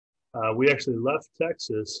We actually left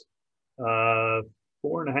Texas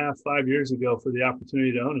 4.5, 5 years ago for the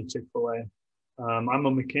opportunity to own a Chick-fil-A. I'm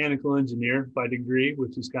a mechanical engineer by degree,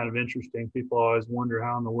 which is kind of interesting. People always wonder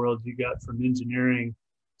how in the world you got from engineering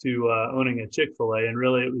to owning a Chick-fil-A. And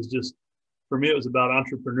really, it was just, for me, it was about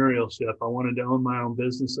entrepreneurship. I wanted to own my own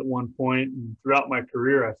business at one point. And throughout my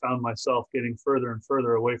career, I found myself getting further and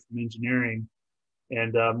further away from engineering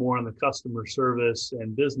and more on the customer service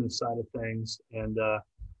and business side of things. And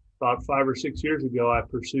about 5 or 6 years ago, I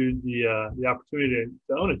pursued the opportunity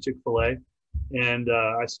to own a Chick-fil-A. And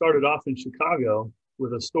I started off in Chicago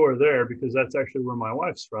with a store there because that's actually where my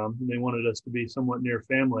wife's from. And they wanted us to be somewhat near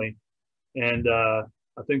family. And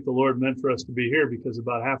I think the Lord meant for us to be here because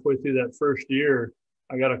about halfway through that first year,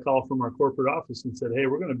 I got a call from our corporate office and said, hey,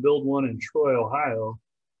 we're going to build one in Troy, Ohio.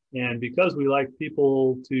 And because we like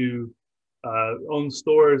people to own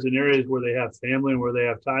stores in areas where they have family and where they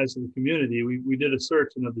have ties to the community, we did a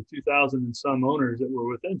search, and of the 2,000 and some owners that were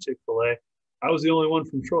within Chick-fil-A, I was the only one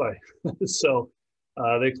from Troy. So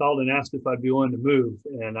they called and asked if I'd be willing to move.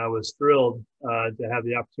 And I was thrilled to have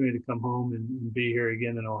the opportunity to come home and be here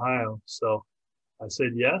again in Ohio. So I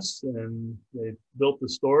said yes, and they built the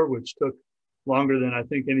store, which took longer than I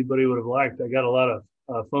think anybody would have liked. I got a lot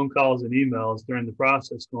of phone calls and emails during the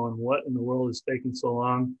process going, what in the world is taking so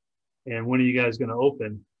long? And when are you guys going to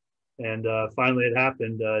open? And finally it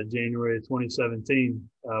happened, January of 2017,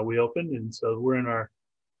 we opened. And so we're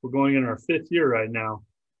going in our 5th year right now,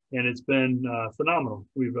 and it's been phenomenal.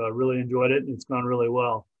 We've really enjoyed it, and it's gone really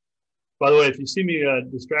well. By the way, if you see me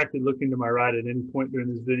distracted looking to my right at any point during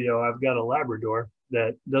this video, I've got a Labrador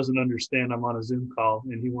that doesn't understand I'm on a Zoom call,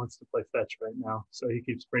 and he wants to play fetch right now. So he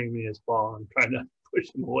keeps bringing me his ball. I'm trying to push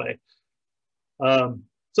him away.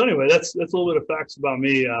 So anyway, that's a little bit of facts about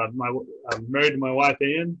me. I'm married to my wife,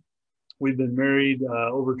 Ann. We've been married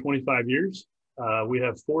over 25 years. We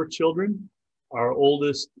have 4 children. Our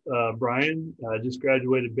oldest, Brian, just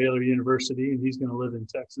graduated Baylor University, and he's going to live in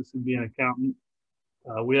Texas and be an accountant.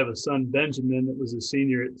 We have a son, Benjamin, that was a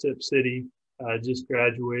senior at Tip City, just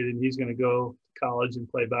graduated, and he's going to go to college and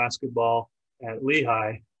play basketball at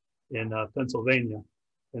Lehigh in Pennsylvania.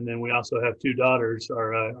 And then we also have 2 daughters.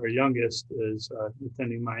 Our youngest is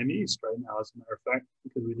attending Miami East right now, as a matter of fact,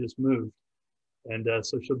 because we just moved. And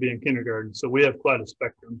so she'll be in kindergarten. So we have quite a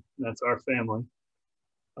spectrum. That's our family.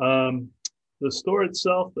 The store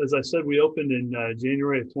itself, as I said, we opened in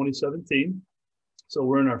January of 2017. So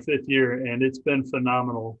we're in our 5th year, and it's been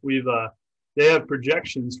phenomenal. They have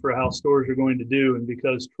projections for how stores are going to do. And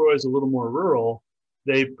because Troy's a little more rural,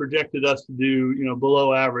 they projected us to do,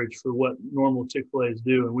 below average for what normal Chick-fil-A's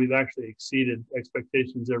do. And we've actually exceeded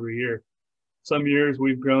expectations every year. Some years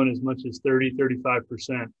we've grown as much as 30,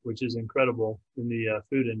 35%, which is incredible in the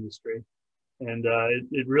food industry. And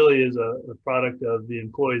it really is a product of the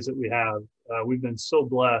employees that we have. We've been so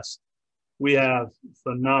blessed. We have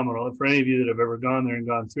phenomenal, for any of you that have ever gone there and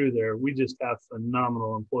gone through there, we just have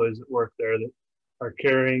phenomenal employees that work there that are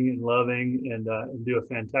caring and loving and do a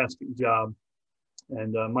fantastic job.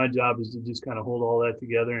 And my job is to just kind of hold all that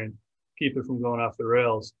together and keep it from going off the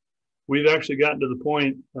rails. We've actually gotten to the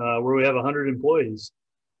point where we have 100 employees.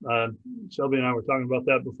 Shelby and I were talking about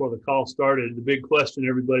that before the call started. The big question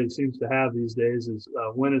everybody seems to have these days is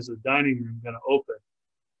when is the dining room going to open?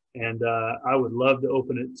 And I would love to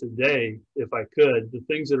open it today if I could. The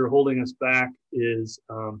things that are holding us back is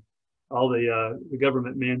all the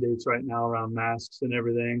government mandates right now around masks and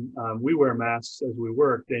everything. We wear masks as we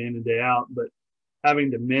work day in and day out, but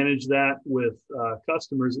having to manage that with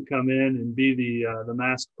customers that come in and be the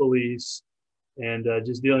mask police and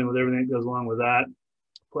just dealing with everything that goes along with that.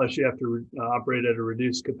 Plus you have to operate at a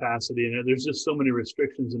reduced capacity. And there's just so many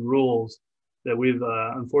restrictions and rules that we've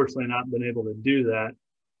unfortunately not been able to do that.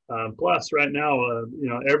 Plus right now,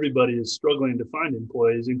 everybody is struggling to find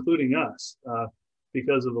employees, including us,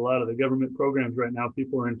 because of a lot of the government programs right now.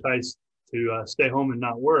 People are enticed to stay home and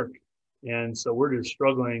not work. And so we're just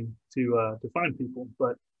struggling to find people,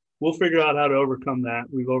 but we'll figure out how to overcome that.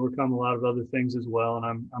 We've overcome a lot of other things as well. And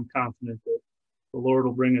I'm confident that the Lord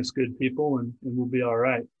will bring us good people and we'll be all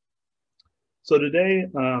right. So today,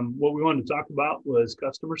 what we wanted to talk about was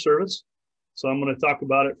customer service. So I'm going to talk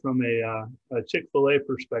about it from a Chick-fil-A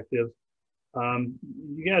perspective.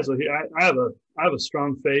 You guys will hear, I have a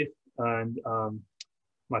strong faith, and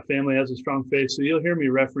my family has a strong faith. So you'll hear me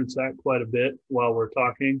reference that quite a bit while we're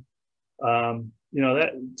talking.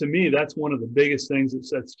 That to me, that's one of the biggest things that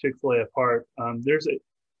sets Chick-fil-A apart. There's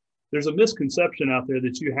a misconception out there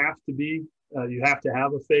that you have to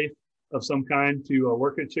have a faith of some kind to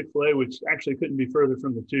work at Chick-fil-A, which actually couldn't be further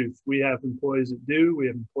from the truth. We have employees that do, we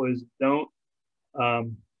have employees that don't.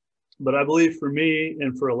 But I believe for me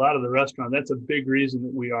and for a lot of the restaurant, that's a big reason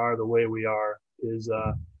that we are the way we are is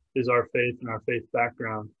our faith and our faith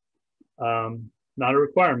background. Not a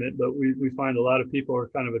requirement, but we find a lot of people are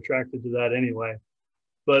kind of attracted to that anyway.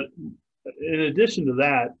 But in addition to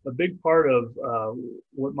that, a big part of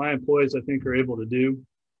what my employees, I think, are able to do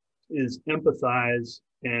is empathize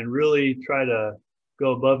and really try to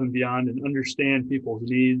go above and beyond and understand people's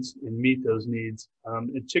needs and meet those needs.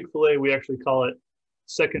 At Chick-Fil-A, we actually call it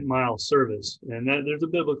second mile service. And there's a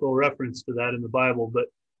biblical reference to that in the Bible, but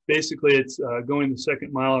basically it's going the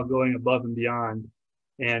second mile, going above and beyond.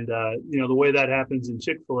 And, the way that happens in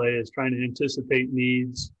Chick-fil-A is trying to anticipate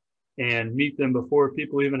needs and meet them before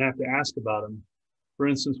people even have to ask about them. For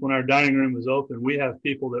instance, when our dining room is open, we have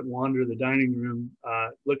people that wander the dining room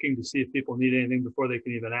looking to see if people need anything before they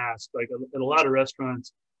can even ask. Like at a lot of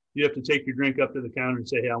restaurants, you have to take your drink up to the counter and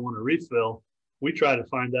say, hey, I want a refill. We try to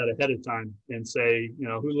find that ahead of time and say,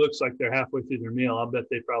 who looks like they're halfway through their meal? I'll bet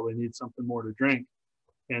they probably need something more to drink.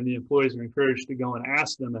 And the employees are encouraged to go and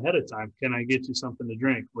ask them ahead of time, can I get you something to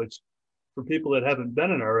drink? Which for people that haven't been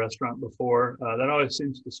in our restaurant before, that always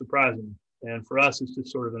seems to surprise them. And for us, it's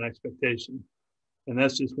just sort of an expectation. And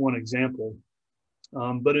that's just one example.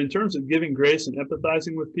 But in terms of giving grace and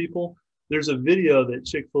empathizing with people, there's a video that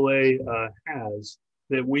Chick-fil-A has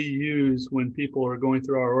that we use when people are going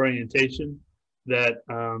through our orientation that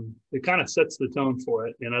it kind of sets the tone for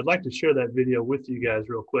it. And I'd like to share that video with you guys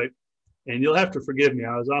real quick. And you'll have to forgive me.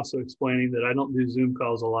 I was also explaining that I don't do Zoom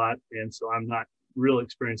calls a lot, and so I'm not real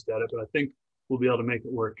experienced at it, but I think we'll be able to make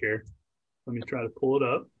it work here. Let me try to pull it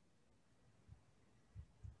up.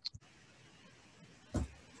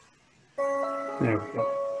 There we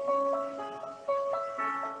go.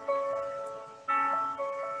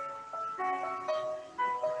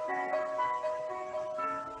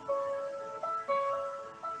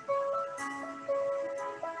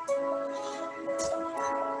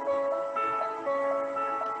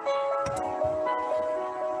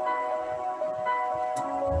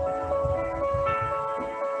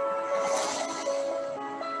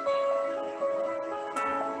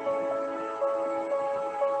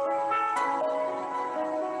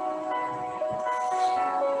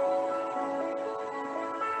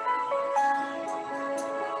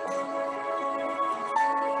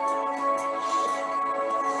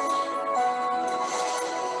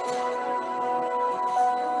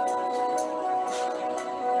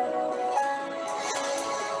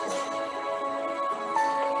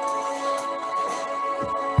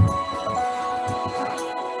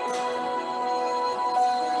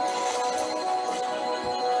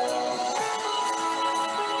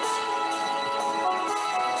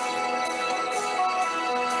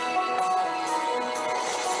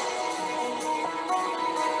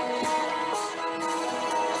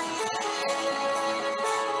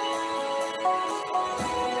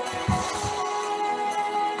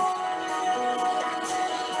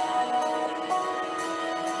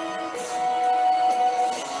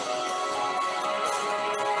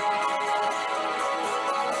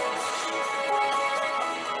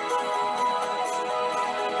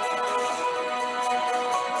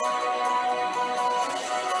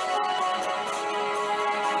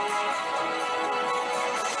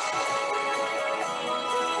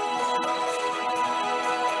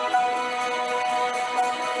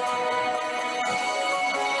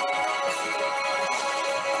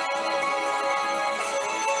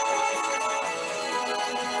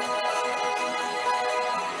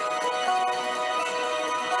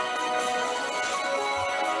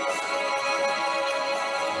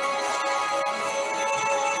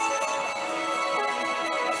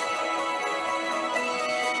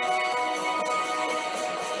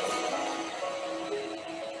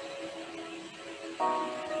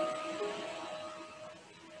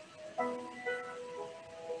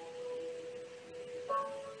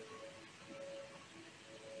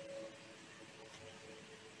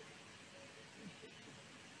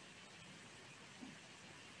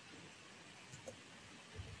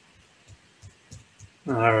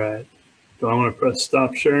 All right. Do I want to press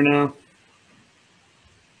stop share now?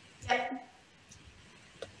 Yep.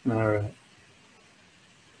 All right.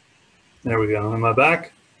 There we go. Am I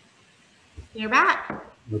back? You're back.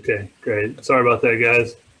 Okay, great. Sorry about that,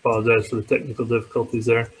 guys. Apologize for the technical difficulties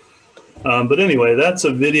there. But anyway, that's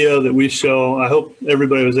a video that we show. I hope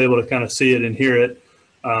everybody was able to kind of see it and hear it.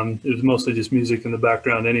 It was mostly just music in the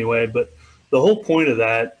background anyway. But the whole point of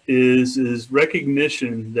that is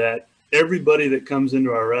recognition that everybody that comes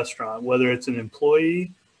into our restaurant, whether it's an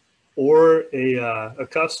employee or a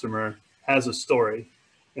customer, has a story.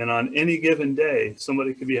 And on any given day,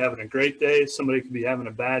 somebody could be having a great day, somebody could be having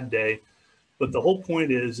a bad day. But the whole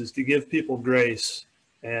point is to give people grace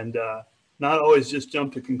and not always just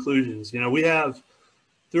jump to conclusions. We have,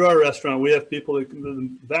 through our restaurant, we have people that, the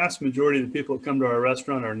vast majority of the people that come to our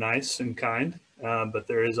restaurant are nice and kind, but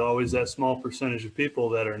there is always that small percentage of people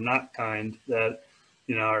that are not kind, that,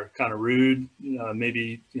 are kind of rude,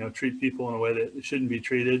 maybe, treat people in a way that shouldn't be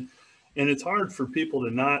treated. And it's hard for people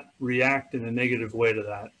to not react in a negative way to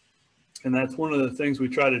that. And that's one of the things we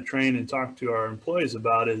try to train and talk to our employees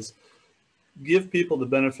about, is give people the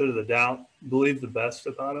benefit of the doubt, believe the best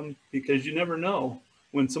about them, because you never know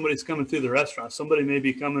when somebody's coming through the restaurant. Somebody may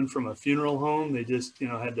be coming from a funeral home. They just,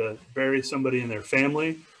 had to bury somebody in their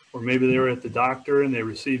family, or maybe they were at the doctor and they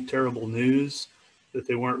received terrible news that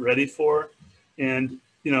they weren't ready for. And,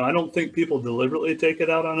 I don't think people deliberately take it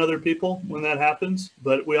out on other people when that happens,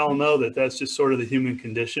 but we all know that that's just sort of the human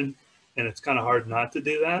condition, and it's kind of hard not to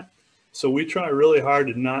do that. So we try really hard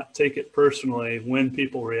to not take it personally when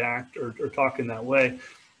people react or talk in that way.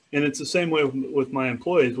 And it's the same way with my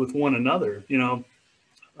employees, with one another.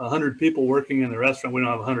 100 people working in the restaurant, we don't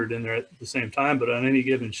have 100 in there at the same time, but on any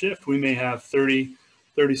given shift, we may have 30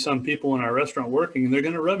 some people in our restaurant working, and they're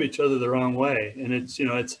going to rub each other the wrong way. And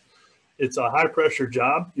it's a high pressure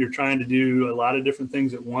job. You're trying to do a lot of different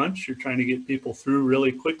things at once. You're trying to get people through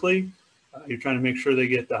really quickly. You're trying to make sure they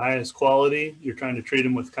get the highest quality. You're trying to treat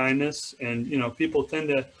them with kindness. And, people tend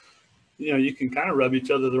to, you can kind of rub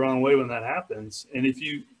each other the wrong way when that happens. And if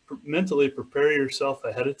you mentally prepare yourself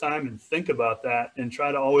ahead of time and think about that, and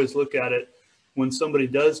try to always look at it when somebody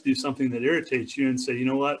does do something that irritates you, and say, you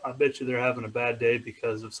know what, I bet you they're having a bad day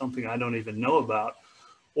because of something I don't even know about.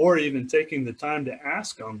 Or even taking the time to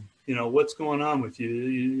ask them, what's going on with you?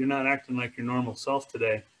 You're not acting like your normal self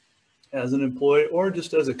today. As an employee or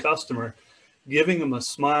just as a customer, giving them a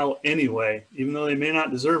smile anyway, even though they may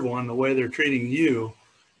not deserve one, the way they're treating you.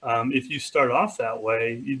 If you start off that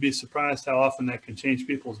way, you'd be surprised how often that can change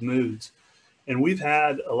people's moods. And we've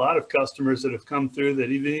had a lot of customers that have come through that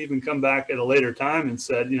even come back at a later time and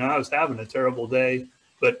said, I was having a terrible day,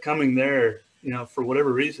 but coming there, for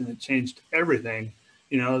whatever reason, it changed everything.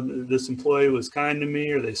 This employee was kind to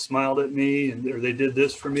me, or they smiled at me, or they did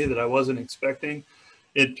this for me that I wasn't expecting.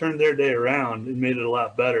 It turned their day around and made it a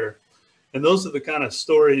lot better. And those are the kind of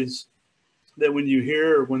stories that when you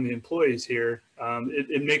hear, or when the employees hear,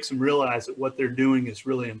 it makes them realize that what they're doing is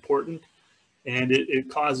really important. And it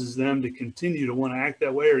causes them to continue to want to act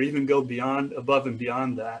that way, or even go above and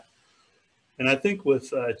beyond that. And I think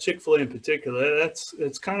with Chick-fil-A in particular,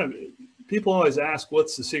 it's kind of, people always ask,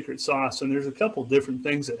 what's the secret sauce? And there's a couple different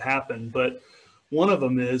things that happen, but one of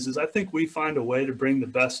them is I think we find a way to bring the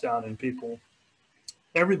best out in people.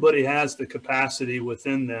 Everybody has the capacity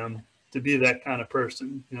within them to be that kind of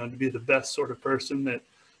person, to be the best sort of person that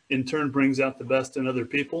in turn brings out the best in other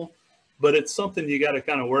people. But it's something you got to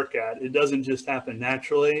kind of work at. It doesn't just happen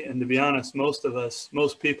naturally. And to be honest,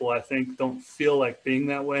 most people, I think, don't feel like being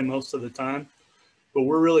that way most of the time. But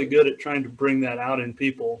we're really good at trying to bring that out in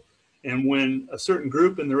people. And when a certain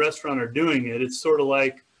group in the restaurant are doing it, it's sort of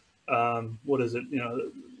like,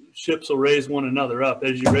 ships will raise one another up.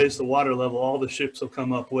 As you raise the water level, all the ships will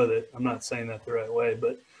come up with it. I'm not saying that the right way,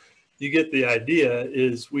 but you get the idea.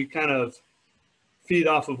 Is we kind of feed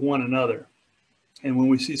off of one another. And when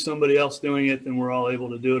we see somebody else doing it, then we're all able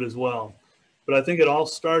to do it as well. But I think it all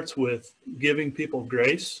starts with giving people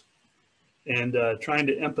grace and trying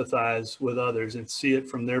to empathize with others and see it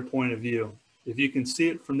from their point of view. If you can see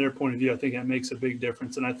it from their point of view, I think that makes a big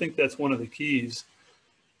difference. And I think that's one of the keys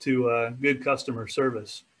to good customer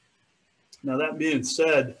service. Now, that being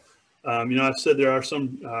said, I've said there are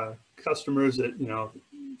some customers that,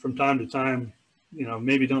 from time to time,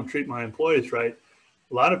 maybe don't treat my employees right.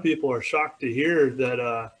 A lot of people are shocked to hear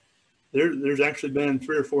that there's actually been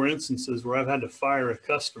 3 or 4 instances where I've had to fire a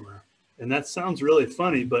customer. And that sounds really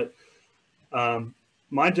funny, but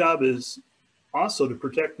my job is also to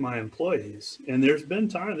protect my employees. And there's been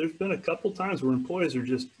a couple times where employees are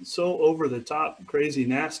just so over the top, crazy,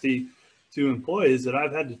 nasty to employees that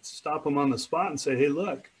I've had to stop them on the spot and say, hey,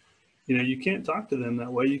 look, you can't talk to them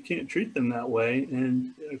that way. You can't treat them that way.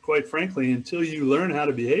 And quite frankly, until you learn how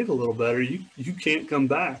to behave a little better, you can't come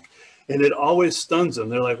back. And it always stuns them.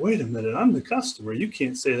 They're like, wait a minute, I'm the customer. You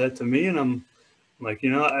can't say that to me. And I'm like,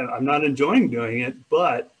 I'm not enjoying doing it,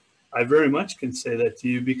 but I very much can say that to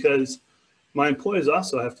you, because my employees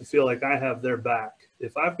also have to feel like I have their back.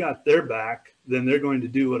 If I've got their back, then they're going to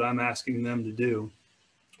do what I'm asking them to do,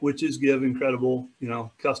 which is give incredible,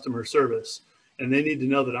 customer service. And they need to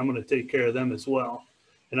know that I'm going to take care of them as well.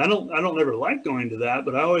 And I don't ever like going to that,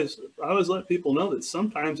 but I always let people know that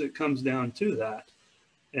sometimes it comes down to that.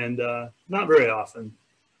 And not very often.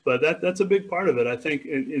 But that's a big part of it. I think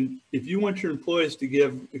if you want your employees to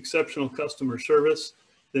give exceptional customer service,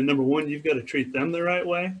 then number one, you've got to treat them the right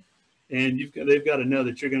way. And they've got to know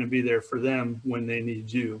that you're going to be there for them when they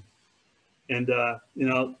need you. And,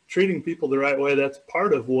 treating people the right way, that's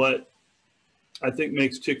part of what I think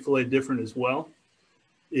makes Chick-fil-A different as well,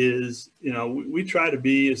 is, we try to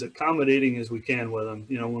be as accommodating as we can with them.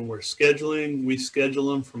 When we're scheduling, we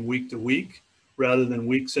schedule them from week to week rather than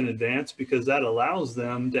weeks in advance, because that allows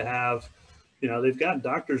them to have, they've got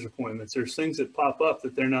doctor's appointments. There's things that pop up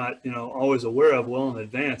that they're not, always aware of well in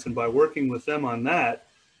advance. And by working with them on that,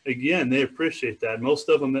 again, they appreciate that. Most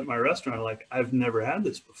of them at my restaurant are like, I've never had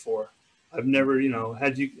this before. I've never,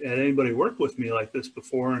 had anybody work with me like this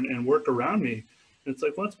before and work around me. And it's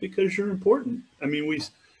like, well, it's because you're important. I mean,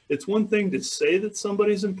 it's one thing to say that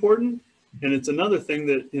somebody's important, and it's another thing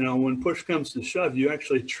that, when push comes to shove, you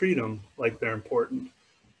actually treat them like they're important.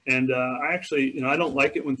 And I actually, I don't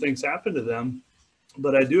like it when things happen to them,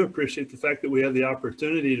 but I do appreciate the fact that we have the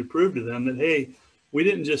opportunity to prove to them that, hey, we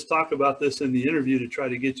didn't just talk about this in the interview to try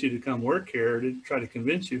to get you to come work here, or to try to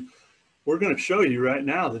convince you. We're going to show you right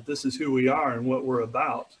now that this is who we are and what we're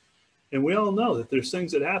about. And we all know that there's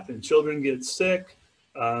things that happen. Children get sick,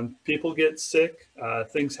 people get sick,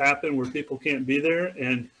 things happen where people can't be there.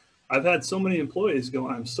 And I've had so many employees go,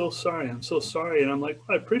 I'm so sorry. And I'm like,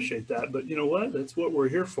 well, I appreciate that. But you know what? That's what we're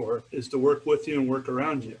here for, is to work with you and work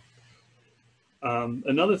around you.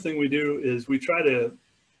 Another thing we do is we try to,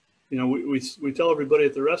 we tell everybody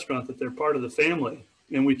at the restaurant that they're part of the family,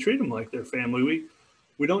 and we treat them like their family.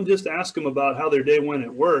 We don't just ask them about how their day went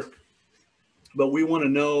at work, but we want to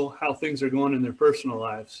know how things are going in their personal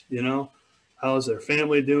lives. How is their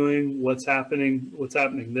family doing? What's happening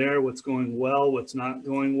there? What's going well? What's not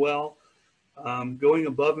going well? Going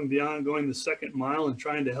above and beyond, going the second mile and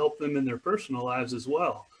trying to help them in their personal lives as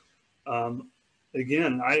well.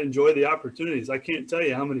 Again, I enjoy the opportunities. I can't tell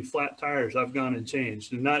you how many flat tires I've gone and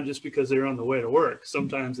changed, and not just because they're on the way to work.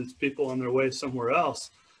 Sometimes it's people on their way somewhere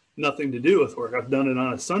else, nothing to do with work. I've done it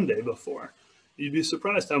on a Sunday before. You'd be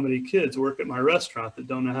surprised how many kids work at my restaurant that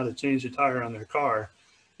don't know how to change a tire on their car,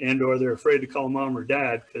 and or they're afraid to call mom or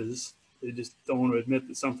dad because they just don't want to admit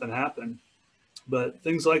that something happened. But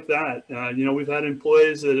things like that, we've had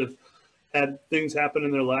employees that have had things happen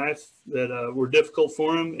in their life that were difficult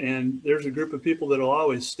for them, and there's a group of people that will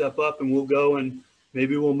always step up, and we'll go and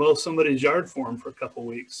maybe we'll mow somebody's yard for them for a couple of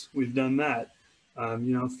weeks. We've done that,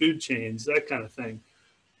 food chains, that kind of thing.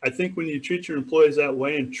 I think when you treat your employees that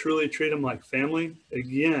way and truly treat them like family,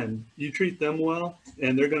 again, you treat them well,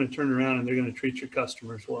 and they're going to turn around and they're going to treat your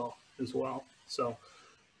customers well as well. So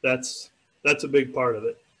that's a big part of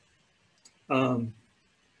it.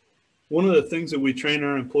 One of the things that we train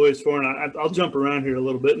our employees for, and I'll jump around here a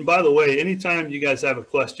little bit. And by the way, anytime you guys have a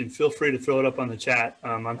question, feel free to throw it up on the chat.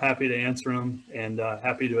 I'm happy to answer them and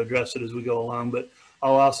happy to address it as we go along. But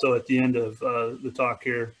I'll also, at the end of the talk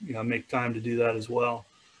here, make time to do that as well.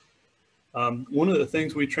 One of the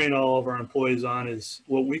things we train all of our employees on is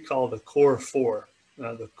what we call the core four.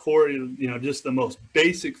 The core, just the most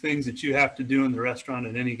basic things that you have to do in the restaurant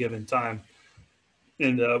at any given time.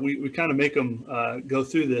 And we kind of make them go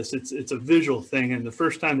through this. It's a visual thing. And the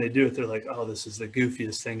first time they do it, they're like, oh, this is the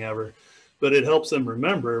goofiest thing ever. But it helps them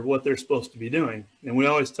remember what they're supposed to be doing. And we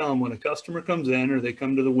always tell them when a customer comes in, or they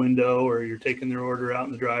come to the window, or you're taking their order out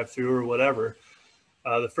in the drive-thru or whatever,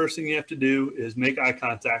 the first thing you have to do is make eye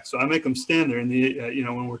contact. So I make them stand there in the,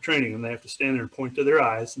 when we're training them, they have to stand there and point to their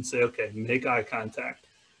eyes and say, okay, make eye contact.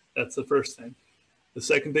 That's the first thing. The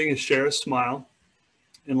second thing is share a smile.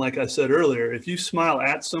 And like I said earlier, if you smile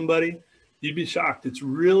at somebody, you'd be shocked. It's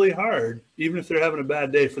really hard, even if they're having a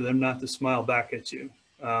bad day, for them not to smile back at you.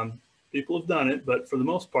 People have done it, but for the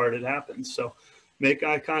most part, it happens. So make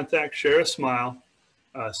eye contact, share a smile,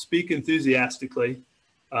 speak enthusiastically.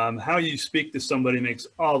 How you speak to somebody makes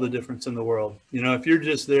all the difference in the world. If you're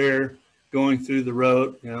just there going through the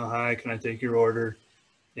road, hi, can I take your order?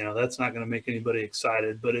 That's not going to make anybody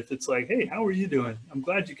excited. But if it's like, hey, how are you doing? I'm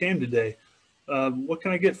glad you came today. What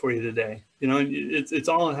can I get for you today? It's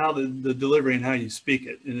all in how the delivery and how you speak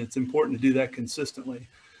it. And it's important to do that consistently.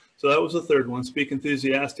 So that was the third one, speak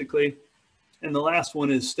enthusiastically. And the last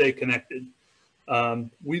one is stay connected.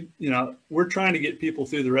 We're trying to get people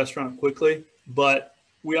through the restaurant quickly, but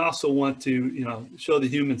we also want to, show the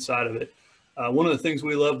human side of it. One of the things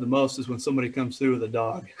we love the most is when somebody comes through with a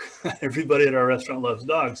dog. Everybody at our restaurant loves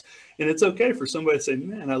dogs. And it's okay for somebody to say,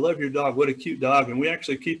 man, I love your dog. What a cute dog. And we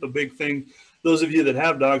actually keep a big thing. Those of you that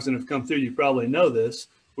have dogs and have come through, you probably know this.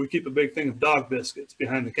 We keep a big thing of dog biscuits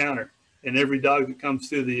behind the counter. And every dog that comes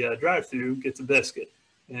through the drive-thru gets a biscuit.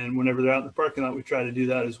 And whenever they're out in the parking lot, we try to do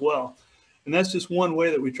that as well. And that's just one way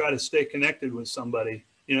that we try to stay connected with somebody.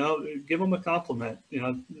 You know, give them a compliment, you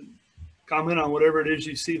know, comment on whatever it is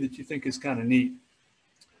you see that you think is kind of neat.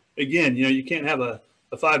 Again, you know, you can't have a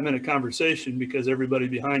 5-minute conversation because everybody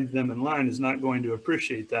behind them in line is not going to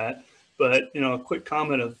appreciate that. But, you know, a quick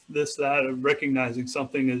comment of this, that, of recognizing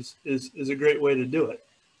something is a great way to do it.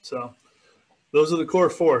 So those are the core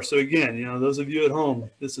 4. So again, you know, those of you at home,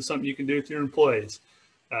 this is something you can do with your employees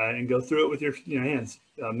and go through it with your hands.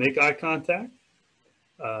 Make eye contact,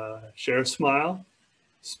 share a smile,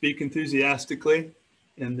 speak enthusiastically,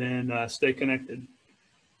 and then stay connected.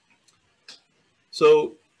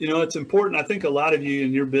 So, you know, it's important. I think a lot of you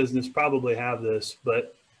in your business probably have this,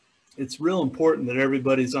 but it's real important that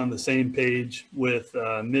everybody's on the same page with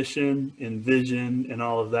mission and vision and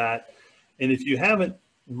all of that. And if you haven't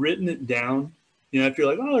written it down, you know, if you're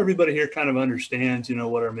like, oh, everybody here kind of understands, you know,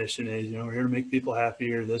 what our mission is, you know, we're here to make people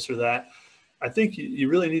happy or this or that. I think you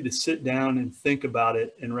really need to sit down and think about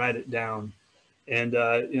it and write it down. And,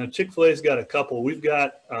 you know, Chick-fil-A's got a couple. We've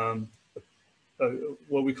got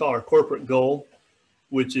what we call our corporate goal,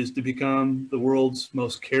 which is to become the world's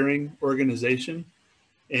most caring organization.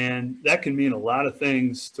 And that can mean a lot of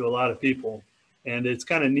things to a lot of people. And it's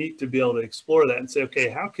kind of neat to be able to explore that and say, okay,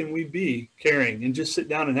 how can we be caring? And just sit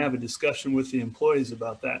down and have a discussion with the employees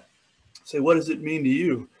about that. Say, what does it mean to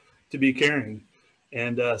you to be caring?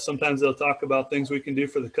 And sometimes they'll talk about things we can do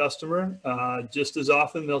for the customer. Just as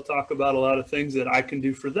often, they'll talk about a lot of things that I can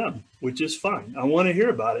do for them, which is fine. I want to hear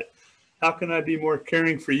about it. How can I be more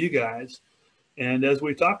caring for you guys? And as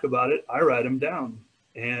we talk about it, I write them down.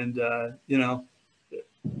 And, you know,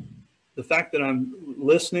 the fact that I'm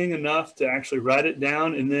listening enough to actually write it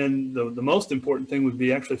down, and then the most important thing would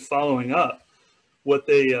be actually following up what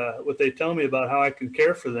they tell me about how I can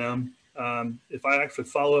care for them. If I actually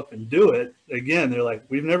follow up and do it, again, they're like,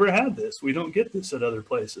 we've never had this. We don't get this at other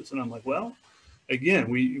places. And I'm like, well, again,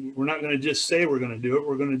 we're not going to just say we're going to do it.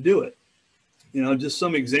 We're going to do it. You know, just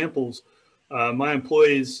some examples. My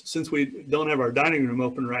employees, since we don't have our dining room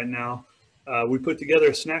open right now, we put together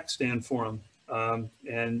a snack stand for them.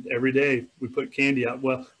 And every day we put candy out.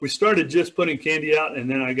 Well, we started just putting candy out, and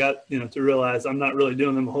then I got, you know, to realize I'm not really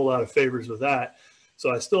doing them a whole lot of favors with that. So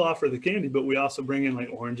I still offer the candy, but we also bring in like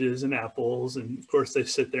oranges and apples. And of course they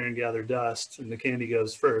sit there and gather dust and the candy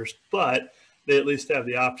goes first, but they at least have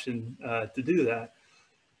the option to do that.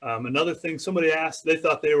 Another thing somebody asked, they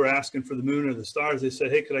thought they were asking for the moon or the stars. They said,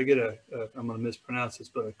 hey, could I get I'm going to mispronounce this,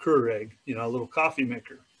 but a Keurig, you know, a little coffee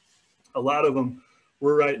maker. A lot of them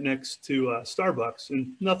were right next to Starbucks,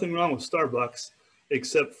 and nothing wrong with Starbucks,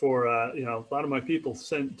 except for, you know, a lot of my people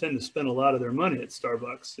tend to spend a lot of their money at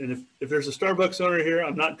Starbucks. And if there's a Starbucks owner here,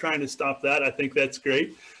 I'm not trying to stop that. I think that's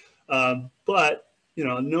great. But, you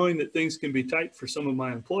know, knowing that things can be tight for some of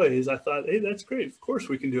my employees, I thought, hey, that's great. Of course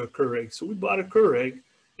we can do a Keurig. So we bought a Keurig,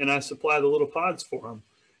 and I supply the little pods for them.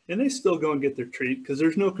 And they still go and get their treat, because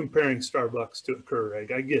there's no comparing Starbucks to a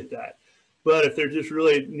Keurig. I get that. But if they're just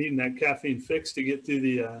really needing that caffeine fix to get through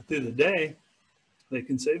the day, they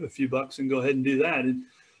can save a few bucks and go ahead and do that. And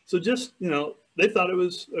so just, you know, they thought it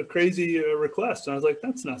was a crazy request. And I was like,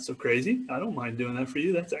 that's not so crazy. I don't mind doing that for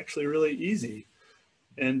you. That's actually really easy.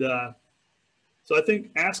 And so I think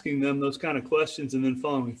asking them those kind of questions and then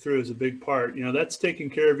following through is a big part. You know, that's taking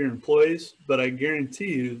care of your employees, but I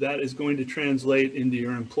guarantee you that is going to translate into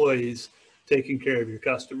your employees taking care of your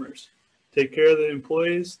customers. Take care of the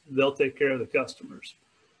employees, they'll take care of the customers.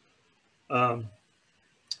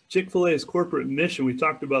 Chick-fil-A's corporate mission, we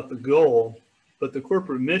talked about the goal, but the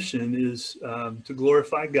corporate mission is to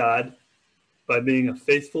glorify God by being a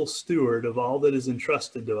faithful steward of all that is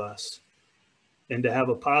entrusted to us, and to have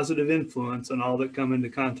a positive influence on all that come into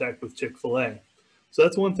contact with Chick-fil-A. So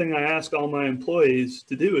that's one thing I ask all my employees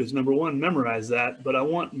to do is, number one, memorize that, but I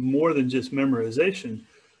want more than just memorization.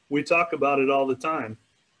 We talk about it all the time.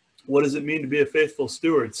 What does it mean to be a faithful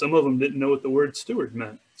steward? Some of them didn't know what the word steward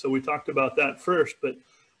meant. So we talked about that first, but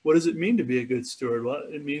what does it mean to be a good steward? Well,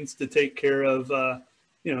 it means to take care of,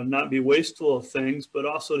 you know, not be wasteful of things, but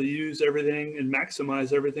also to use everything and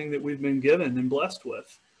maximize everything that we've been given and blessed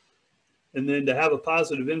with. And then to have a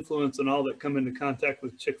positive influence on all that come into contact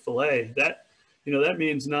with Chick-fil-A, that, you know, that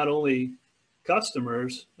means not only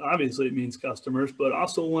customers, obviously it means customers, but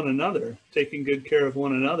also one another, taking good care of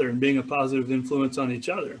one another and being a positive influence on each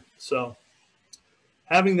other. So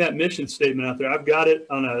having that mission statement out there, I've got it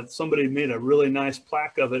on somebody made a really nice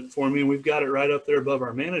plaque of it for me, and we've got it right up there above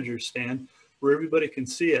our manager's stand where everybody can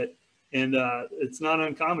see it. And it's not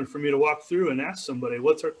uncommon for me to walk through and ask somebody,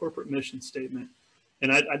 what's our corporate mission statement?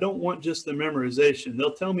 And I don't want just the memorization.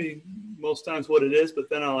 They'll tell me most times what it is, but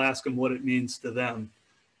then I'll ask them what it means to them.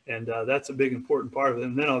 And that's a big important part of it.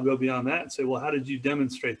 And then I'll go beyond that and say, well, how did you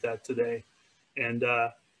demonstrate that today? And,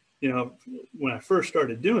 when I first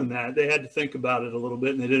started doing that, they had to think about it a little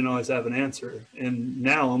bit and they didn't always have an answer. And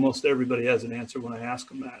now almost everybody has an answer when I ask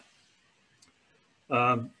them that.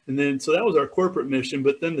 And then, so that was our corporate mission.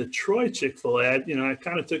 But then the Troy Chick-fil-A, I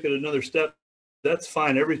kind of took it another step. That's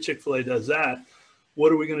fine. Every Chick-fil-A does that.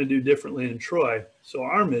 What are we going to do differently in Troy? So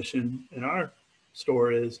our mission in our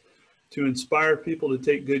store is to inspire people to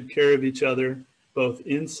take good care of each other, both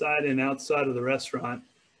inside and outside of the restaurant,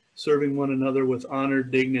 serving one another with honor,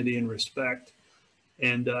 dignity, and respect.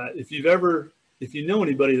 And if you know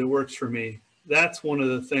anybody that works for me, that's one of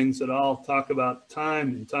the things that I'll talk about time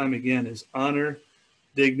and time again is honor,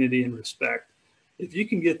 dignity, and respect. If you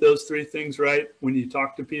can get those three things right when you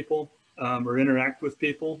talk to people or interact with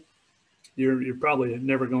people, you're probably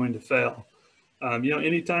never going to fail.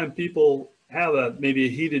 Anytime people have maybe a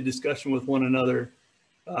heated discussion with one another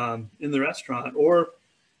in the restaurant, or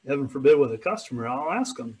heaven forbid with a customer, I'll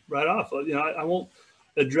ask them right off. I won't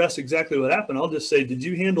address exactly what happened. I'll just say, did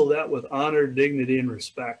you handle that with honor, dignity, and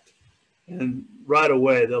respect? And right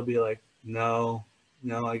away, they'll be like, no,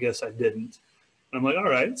 I guess I didn't. And I'm like, all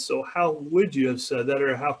right, so how would you have said that,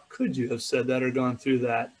 or how could you have said that or gone through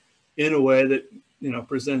that in a way that,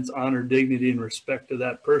 presents honor, dignity, and respect to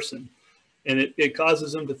that person? And it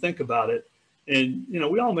causes them to think about it. And,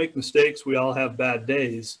 we all make mistakes. We all have bad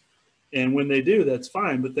days. And when they do, that's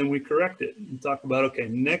fine. But then we correct it and talk about, okay,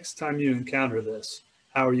 next time you encounter this,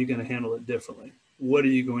 how are you going to handle it differently? What are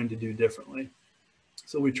you going to do differently?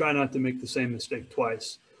 So we try not to make the same mistake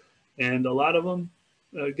twice. And a lot of them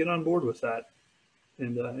get on board with that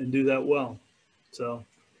and do that well. So,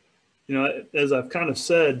 as I've kind of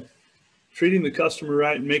said, treating the customer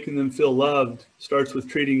right and making them feel loved starts with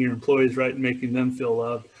treating your employees right and making them feel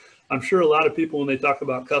loved. I'm sure a lot of people, when they talk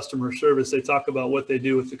about customer service, they talk about what they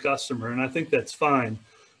do with the customer. And I think that's fine,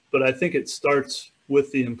 but I think it starts with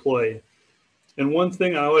the employee. And one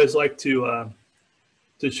thing I always like to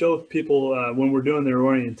show people when we're doing their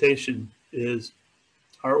orientation is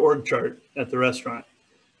our org chart at the restaurant.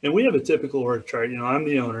 And we have a typical org chart. I'm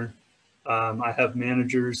the owner. I have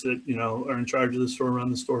managers that, are in charge of the store, run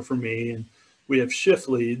the store for me. And we have shift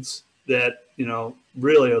leads that,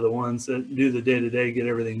 really are the ones that do the day-to-day, get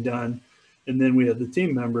everything done. And then we have the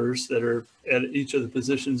team members that are at each of the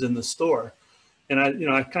positions in the store. And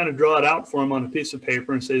I kind of draw it out for them on a piece of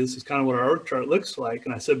paper and say, this is kind of what our org chart looks like.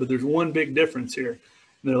 And I said, but there's one big difference here. And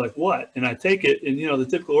they're like, what? And I take it, and the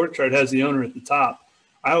typical org chart has the owner at the top.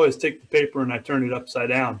 I always take the paper and I turn it upside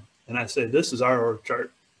down. And I say, this is our org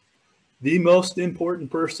chart. The most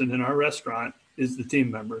important person in our restaurant is the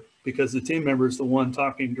team member, because the team member is the one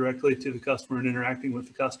talking directly to the customer and interacting with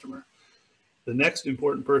the customer. The next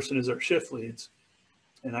important person is our shift leads.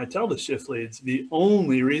 And I tell the shift leads, the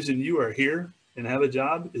only reason you are here and have a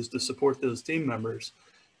job is to support those team members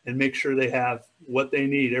and make sure they have what they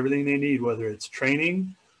need, everything they need, whether it's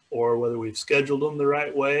training or whether we've scheduled them the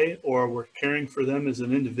right way, or we're caring for them as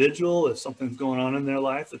an individual if something's going on in their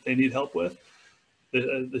life that they need help with.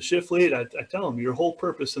 The shift lead, I tell them, your whole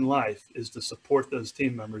purpose in life is to support those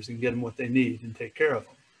team members and get them what they need and take care of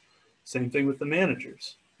them. Same thing with the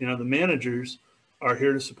managers. The managers are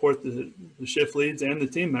here to support the shift leads and the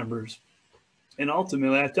team members. And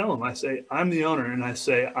ultimately, I tell them, I say, I'm the owner, and I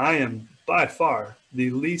say, I am by far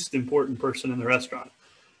the least important person in the restaurant.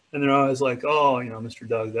 And they're always like, oh, Mr.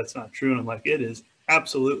 Doug, that's not true. And I'm like, it is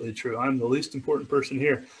absolutely true. I'm the least important person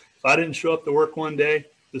here. If I didn't show up to work one day,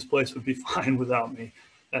 this place would be fine without me.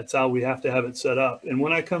 That's how we have to have it set up. And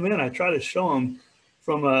when I come in, I try to show them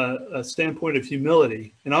from a standpoint of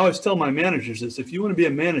humility. And I always tell my managers this: if you want to be a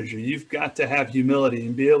manager, you've got to have humility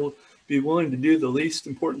and be willing to do the least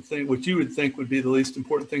important thing, what you would think would be the least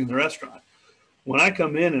important thing in the restaurant. When I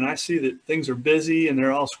come in and I see that things are busy and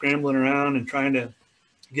they're all scrambling around and trying to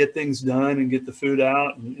get things done and get the food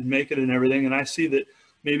out and make it and everything, and I see that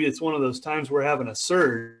maybe it's one of those times we're having a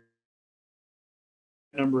surge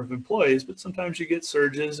number of employees, but sometimes you get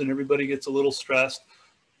surges and everybody gets a little stressed.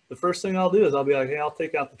 The first thing I'll do is I'll be like, hey, I'll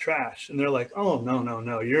take out the trash. And they're like, oh,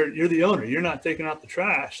 no, you're the owner, you're not taking out the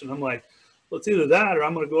trash. And I'm like, well, it's either that or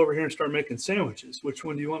I'm going to go over here and start making sandwiches. Which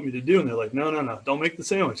one do you want me to do? And they're like, no, don't make the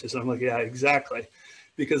sandwiches. And I'm like, yeah, exactly.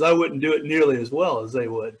 Because I wouldn't do it nearly as well as they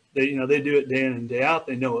would. They do it day in and day out.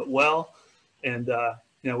 They know it well. And,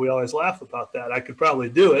 we always laugh about that. I could probably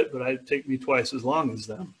do it, but it'd take me twice as long as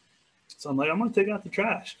them. So I'm like, I'm going to take out the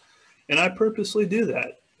trash. And I purposely do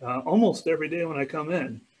that almost every day when I come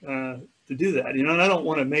in to do that. And I don't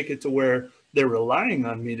want to make it to where they're relying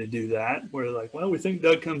on me to do that, where they're like, well, we think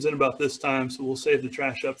Doug comes in about this time, so we'll save the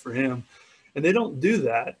trash up for him. And they don't do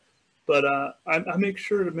that. But I make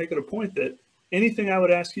sure to make it a point that anything I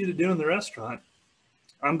would ask you to do in the restaurant,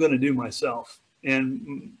 I'm going to do myself.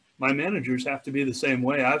 And my managers have to be the same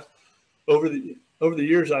way. Over the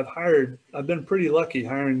years I've been pretty lucky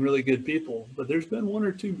hiring really good people, but there's been one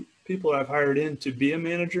or two people I've hired in to be a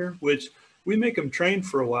manager, which we make them train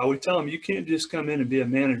for a while. We tell them you can't just come in and be a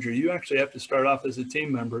manager. You actually have to start off as a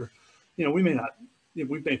team member. We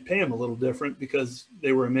may pay them a little different because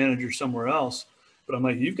they were a manager somewhere else, but I'm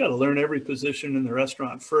like, you've got to learn every position in the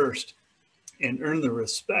restaurant first and earn the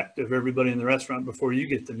respect of everybody in the restaurant before you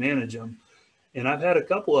get to manage them. And I've had a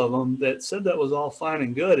couple of them that said that was all fine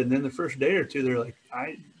and good. And then the first day or two, they're like,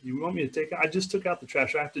 you want me to I just took out the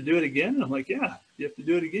trash. I have to do it again. And I'm like, yeah, you have to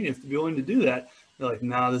do it again. You have to be willing to do that. They're like,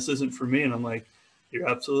 no, this isn't for me. And I'm like, you're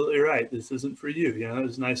absolutely right. This isn't for you. It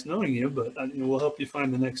was nice knowing you, but we'll help you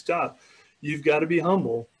find the next job. You've got to be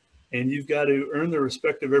humble and you've got to earn the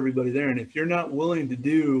respect of everybody there. And if you're not willing to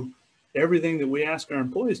do everything that we ask our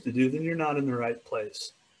employees to do, then you're not in the right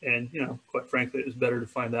place. And, quite frankly, it was better to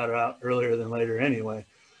find that out earlier than later anyway.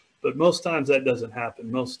 But most times that doesn't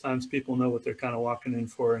happen. Most times people know what they're kind of walking in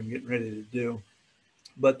for and getting ready to do.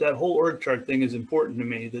 But that whole org chart thing is important to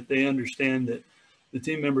me, that they understand that the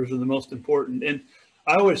team members are the most important. And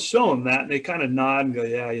I always show them that and they kind of nod and go,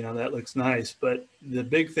 yeah, that looks nice. But the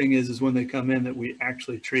big thing is when they come in that we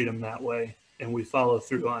actually treat them that way and we follow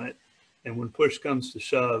through on it. And when push comes to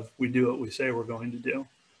shove, we do what we say we're going to do.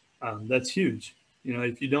 That's huge.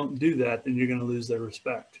 If you don't do that, then you're going to lose their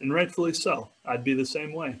respect, and rightfully so. I'd be the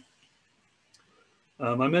same way.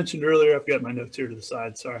 I mentioned earlier, I've got my notes here to the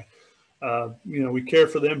side, sorry. We care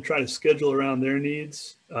for them, try to schedule around their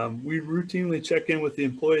needs. We routinely check in with the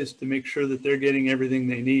employees to make sure that they're getting everything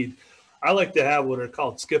they need. I like to have what are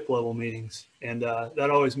called skip level meetings, and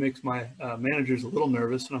that always makes my managers a little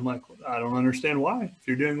nervous. And I'm like, I don't understand why. If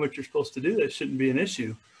you're doing what you're supposed to do, that shouldn't be an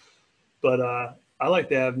issue. But I like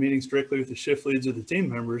to have meetings directly with the shift leads or the team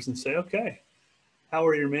members and say, okay, how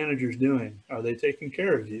are your managers doing? Are they taking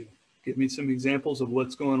care of you? Give me some examples of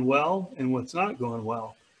what's going well and what's not going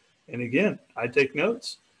well. And again, I take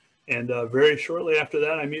notes. And very shortly after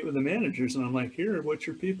that, I meet with the managers and I'm like, here, what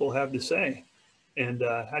your people have to say. And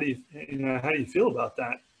how do you feel about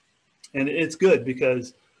that? And it's good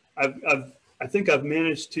because I think I've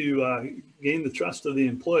managed to gain the trust of the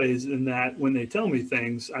employees in that when they tell me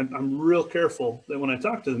things, I'm real careful that when I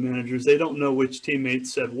talk to the managers, they don't know which teammate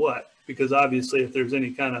said what, because obviously if there's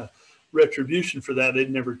any kind of retribution for that,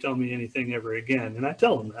 they'd never tell me anything ever again. And I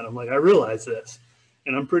tell them that. I'm like, I realize this.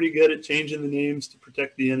 And I'm pretty good at changing the names to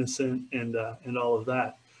protect the innocent and all of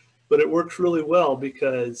that. But it works really well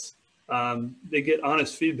because they get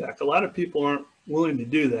honest feedback. A lot of people aren't willing to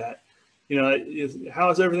do that. How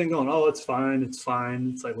is everything going? Oh, it's fine. It's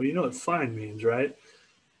fine. It's like, well, what fine means, right?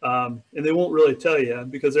 And they won't really tell you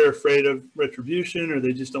because they're afraid of retribution or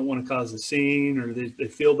they just don't want to cause a scene or they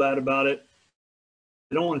feel bad about it.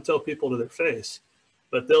 They don't want to tell people to their face,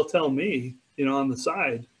 but they'll tell me, on the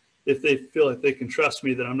side, if they feel like they can trust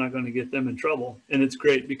me that I'm not going to get them in trouble. And it's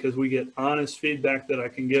great because we get honest feedback that I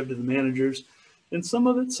can give to the managers. And some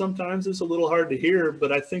of it sometimes is a little hard to hear,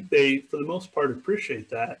 but I think they, for the most part, appreciate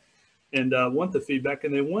that and want the feedback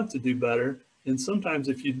and they want to do better. And sometimes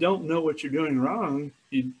if you don't know what you're doing wrong,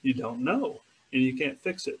 you don't know and you can't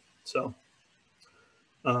fix it. So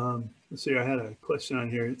let's see, I had a question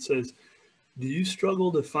on here. It says, do you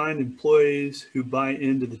struggle to find employees who buy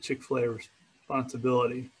into the Chick-fil-A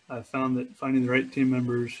responsibility? I've found that finding the right team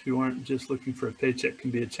members who aren't just looking for a paycheck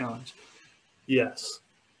can be a challenge. Yes,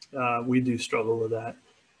 we do struggle with that.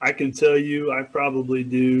 I can tell you,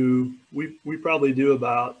 we probably do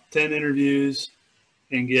about 10 interviews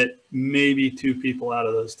and get maybe 2 people out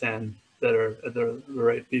of those 10 that are the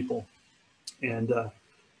right people. And,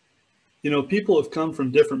 people have come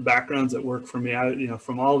from different backgrounds that work for me.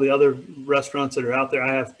 From all the other restaurants that are out there,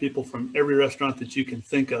 I have people from every restaurant that you can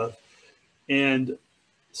think of. And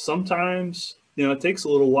sometimes, it takes a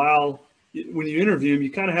little while. When you interview them,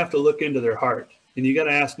 you kind of have to look into their heart. And you got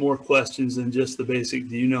to ask more questions than just the basic,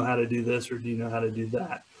 do you know how to do this or do you know how to do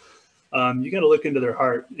that? You got to look into their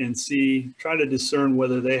heart and try to discern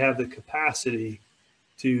whether they have the capacity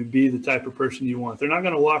to be the type of person you want. They're not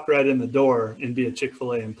going to walk right in the door and be a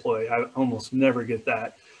Chick-fil-A employee. I almost never get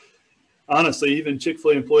that. Honestly, even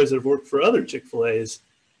Chick-fil-A employees that have worked for other Chick-fil-A's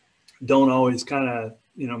don't always kind of,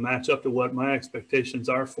 match up to what my expectations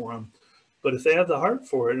are for them. But if they have the heart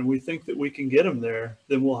for it and we think that we can get them there,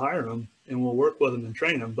 then we'll hire them and we'll work with them and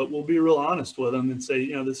train them. But we'll be real honest with them and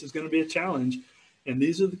say, this is going to be a challenge. And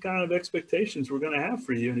these are the kind of expectations we're going to have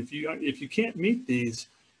for you. And if you can't meet these,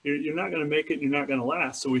 you're not going to make it and you're not going to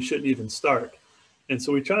last. So we shouldn't even start. And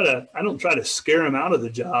so I don't try to scare them out of the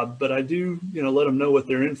job, but I do, let them know what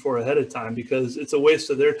they're in for ahead of time, because it's a waste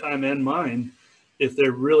of their time and mine if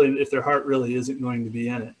their heart really isn't going to be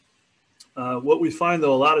in it. What we find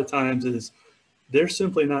though a lot of times is they're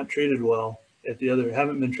simply not treated well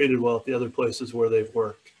haven't been treated well at the other places where they've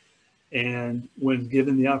worked. And when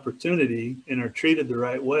given the opportunity and are treated the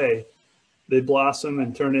right way, they blossom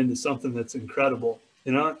and turn into something that's incredible.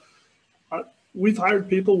 We've hired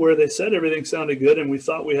people where they said everything sounded good and we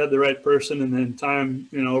thought we had the right person, and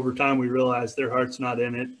then over time we realized their heart's not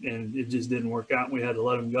in it and it just didn't work out and we had to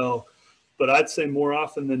let them go. But I'd say more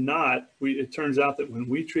often than not, it turns out that when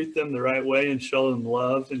we treat them the right way and show them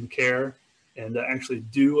love and care and actually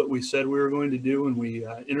do what we said we were going to do when we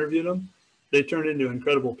interviewed them, they turn into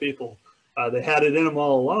incredible people. They had it in them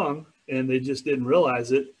all along and they just didn't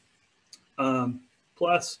realize it.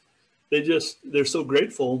 Plus, they're so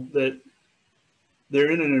grateful that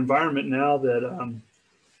they're in an environment now that,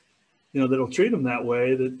 that'll treat them that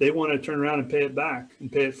way, that they want to turn around and pay it back and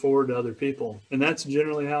pay it forward to other people. And that's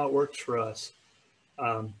generally how it works for us.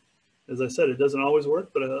 As I said, it doesn't always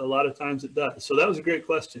work, but a lot of times it does. So that was a great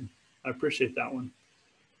question. I appreciate that one.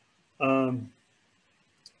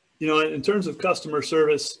 In terms of customer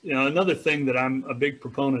service, another thing that I'm a big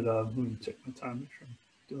proponent of, let me check my time, make sure I'm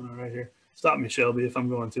doing it right here. Stop me, Shelby, if I'm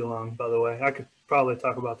going too long, by the way. I could probably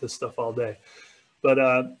talk about this stuff all day. But,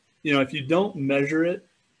 if you don't measure it,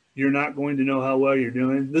 you're not going to know how well you're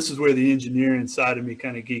doing. This is where the engineer inside of me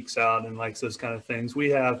kind of geeks out and likes those kind of things.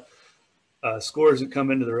 We have scores that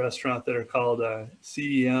come into the restaurant that are called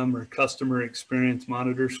CEM, or Customer Experience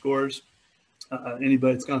Monitor scores.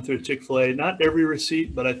 Anybody that's gone through a Chick-Fil-A, not every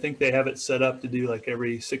receipt, but I think they have it set up to do like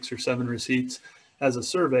every 6 or 7 receipts has a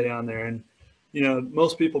survey on there. And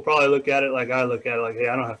most people probably look at it like I look at it, like, hey,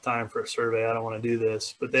 I don't have time for a survey. I don't want to do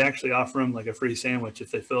this. But they actually offer them like a free sandwich if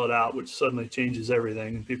they fill it out, which suddenly changes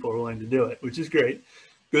everything, and people are willing to do it, which is great.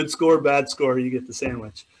 Good score, bad score, you get the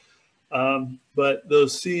sandwich. But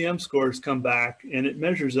those CEM scores come back and it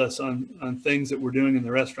measures us on things that we're doing in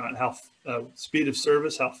the restaurant. How speed of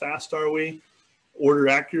service, how fast are we? Order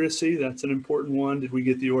accuracy, that's an important one. Did we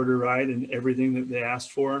get the order right and everything that they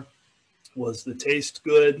asked for? Was the taste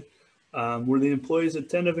good? Were the employees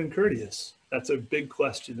attentive and courteous? That's a big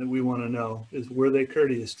question that we want to know, is were they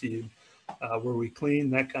courteous to you? Were we clean?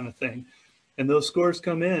 That kind of thing. And those scores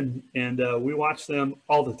come in and we watch them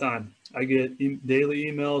all the time. I get daily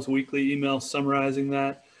emails, weekly emails summarizing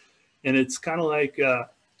that. And it's kind of like,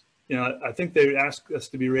 I think they ask us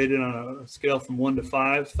to be rated on a scale from 1 to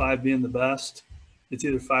 5, 5 being the best. It's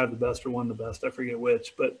either 5 the best or 1 the best. I forget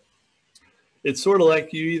which, but it's sort of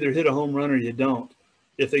like you either hit a home run or you don't.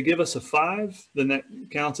 If they give us a 5, then that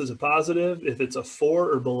counts as a positive. If it's a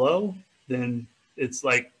 4 or below, then it's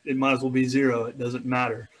like it might as well be 0. It doesn't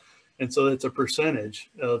matter. And so it's a percentage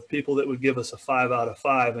of people that would give us a 5 out of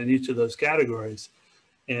 5 in each of those categories.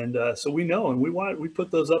 And so we know, and we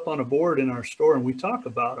put those up on a board in our store and we talk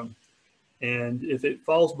about them. And if it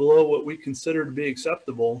falls below what we consider to be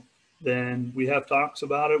acceptable, then we have talks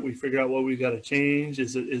about it. We figure out what we got to change.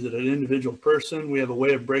 Is it an individual person? We have a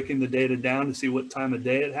way of breaking the data down to see what time of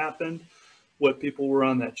day it happened, what people were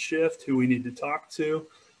on that shift, who we need to talk to.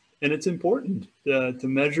 And it's important to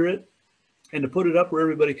measure it and to put it up where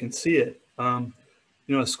everybody can see it.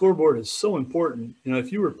 A scoreboard is so important.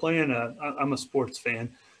 If you were playing I'm a sports fan.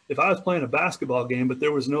 If I was playing a basketball game, but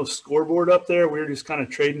there was no scoreboard up there, we were just kind of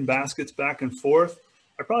trading baskets back and forth,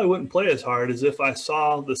 I probably wouldn't play as hard as if I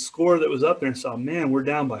saw the score that was up there and saw, man, we're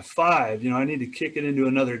down by 5. I need to kick it into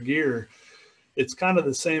another gear. It's kind of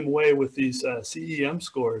the same way with these CEM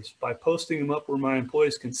scores. By posting them up where my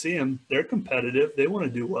employees can see them, they're competitive. They want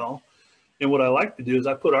to do well. And what I like to do is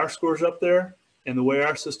I put our scores up there, and the way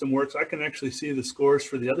our system works, I can actually see the scores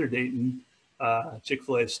for the other Dayton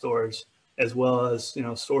Chick-fil-A stores, as well as,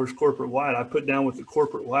 stores corporate-wide. I put down what the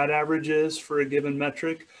corporate-wide average is for a given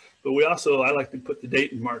metric. But I like to put the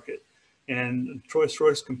Dayton market, and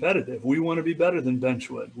Troy's competitive. We want to be better than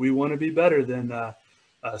Benchwood. We want to be better than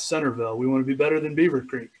Centerville. We want to be better than Beaver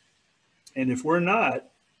Creek. And if we're not,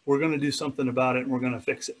 we're going to do something about it and we're going to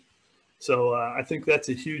fix it. So I think that's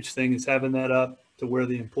a huge thing, is having that up to where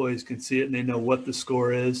the employees can see it and they know what the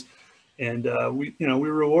score is. And we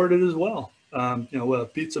reward it as well. We'll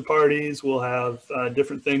have pizza parties. We'll have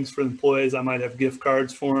different things for employees. I might have gift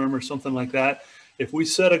cards for them or something like that. If we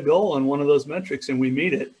set a goal on one of those metrics and we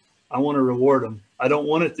meet it, I want to reward them. I don't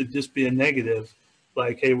want it to just be a negative,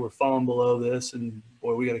 like, hey, we're falling below this and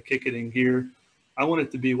boy, we got to kick it in gear. I want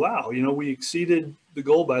it to be, wow, we exceeded the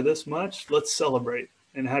goal by this much. Let's celebrate.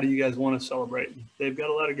 And how do you guys want to celebrate? They've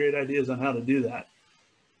got a lot of great ideas on how to do that.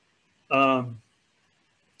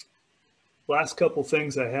 last couple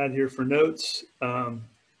things I had here for notes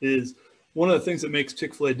is one of the things that makes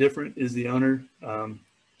Chick-fil-A different is the owner.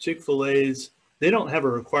 Chick-fil-A's, they don't have a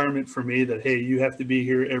requirement for me that, hey, you have to be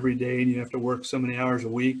here every day and you have to work so many hours a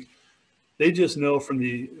week. They just know from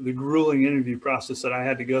the grueling interview process that I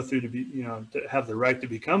had to go through to be, to have the right to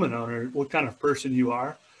become an owner, what kind of person you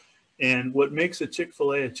are. And what makes a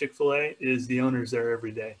Chick-fil-A is the owner's there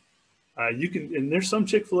every day. And there's some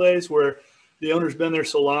Chick-fil-A's where the owner's been there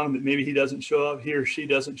so long that maybe he or she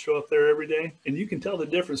doesn't show up there every day. And you can tell the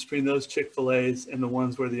difference between those Chick-fil-A's and the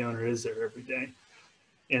ones where the owner is there every day.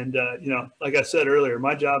 And, like I said earlier,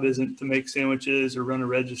 my job isn't to make sandwiches or run a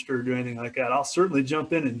register or do anything like that. I'll certainly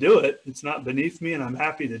jump in and do it. It's not beneath me, and I'm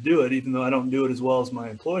happy to do it, even though I don't do it as well as my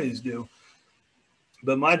employees do.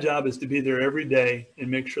 But my job is to be there every day and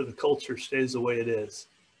make sure the culture stays the way it is.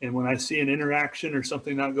 And when I see an interaction or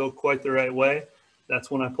something not go quite the right way, that's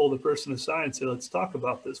when I pull the person aside and say, let's talk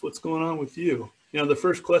about this. What's going on with you? The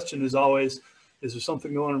first question is always, is there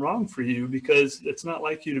something going wrong for you? Because it's not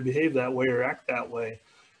like you to behave that way or act that way.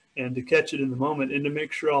 And to catch it in the moment and to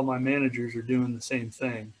make sure all my managers are doing the same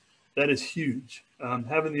thing. That is huge.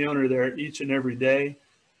 Having the owner there each and every day,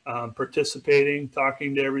 participating,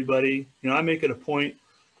 talking to everybody. I make it a point.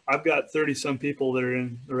 I've got 30 some people that are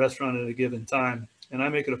in the restaurant at a given time. And I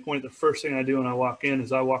make it a point, the first thing I do when I walk in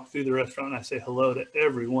is I walk through the restaurant and I say hello to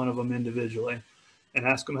every one of them individually and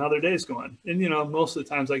ask them how their day's going. And, most of the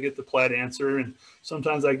times I get the polite answer, and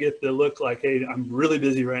sometimes I get the look like, hey, I'm really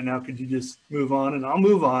busy right now. Could you just move on? And I'll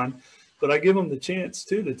move on. But I give them the chance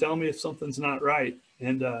too to tell me if something's not right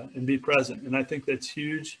and be present. And I think that's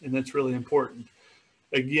huge and that's really important.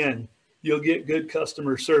 Again, you'll get good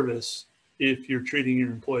customer service if you're treating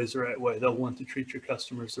your employees the right way. They'll want to treat your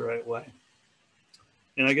customers the right way.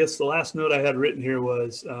 And I guess the last note I had written here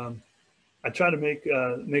was I try to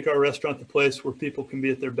make our restaurant the place where people can be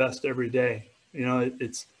at their best every day.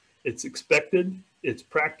 It's expected, it's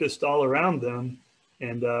practiced all around them.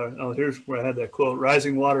 And here's where I had that quote: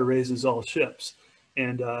 rising water raises all ships.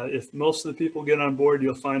 And if most of the people get on board,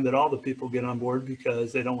 you'll find that all the people get on board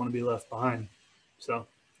because they don't want to be left behind. So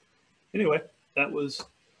anyway, that was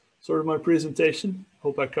sort of my presentation.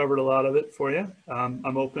 Hope I covered a lot of it for you.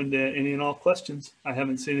 I'm open to any and all questions. I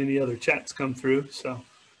haven't seen any other chats come through, so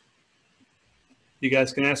you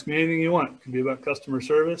guys can ask me anything you want. It can be about customer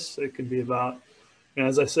service. It can be about,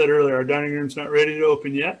 as I said earlier, our dining room's not ready to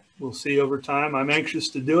open yet. We'll see over time. I'm anxious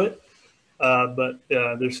to do it, but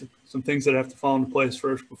there's some things that have to fall into place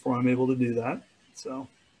first before I'm able to do that. So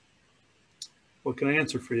what can I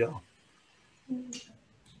answer for y'all?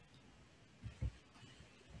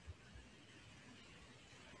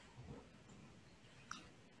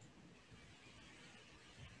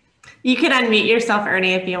 You can unmute yourself,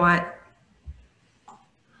 Ernie, if you want.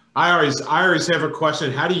 I always have a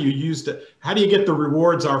question. How do you get the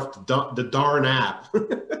rewards off the darn app?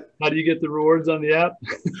 How do you get the rewards on the app?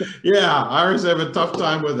 Yeah, I always have a tough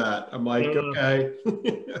time with that. I'm like, okay.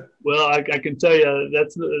 Well, I can tell you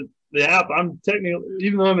that's the app. I'm technically,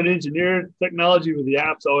 even though I'm an engineer, technology with the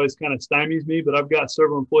apps always kind of stymies me, but I've got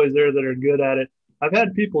several employees there that are good at it. I've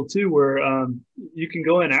had people too where you can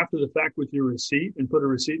go in after the fact with your receipt and put a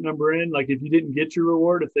receipt number in. Like if you didn't get your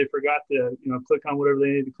reward, if they forgot to click on whatever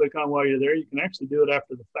they need to click on while you're there, you can actually do it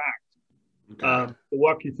after the fact. Okay. To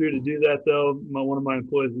walk you through to do that though, one of my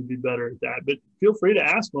employees would be better at that. But feel free to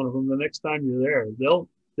ask one of them the next time you're there.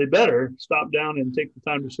 They better stop down and take the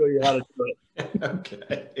time to show you how to do it.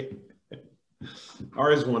 Okay. I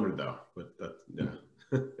always wondered though, but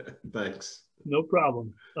yeah. Thanks. No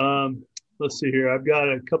problem. Let's see here. I've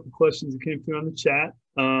got a couple questions that came through on the chat.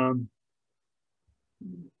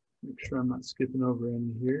 Make sure I'm not skipping over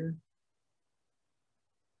any here.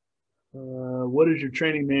 What does your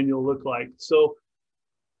training manual look like? So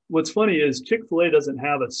what's funny is Chick-fil-A doesn't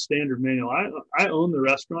have a standard manual. I own the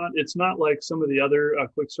restaurant. It's not like some of the other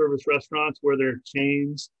quick service restaurants where they're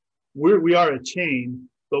chains. We are a chain,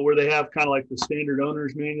 but where they have kind of like the standard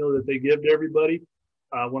owner's manual that they give to everybody.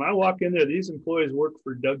 When I walk in there, these employees work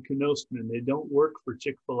for Knostman. They don't work for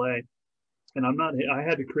Chick-fil-A. And I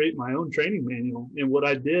had to create my own training manual. And what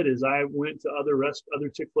I did is I went to other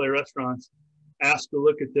Chick-fil-A restaurants, asked to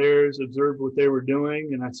look at theirs, observed what they were doing,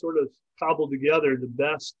 and I sort of cobbled together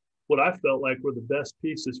what I felt like were the best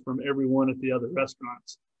pieces from everyone at the other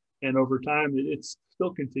restaurants. And over time, it's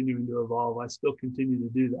still continuing to evolve. I still continue to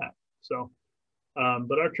do that. So,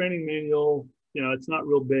 but our training manual, it's not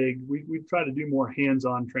real big. We try to do more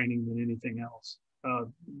hands-on training than anything else,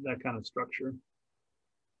 that kind of structure.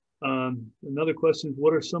 Another question is,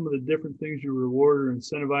 what are some of the different things you reward or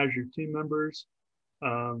incentivize your team members,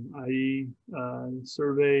 i.e.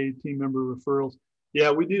 Survey, team member referrals?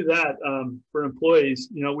 Yeah, we do that for employees.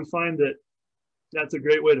 We find that that's a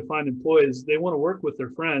great way to find employees. They want to work with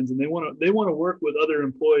their friends, and they want to work with other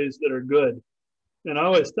employees that are good. And I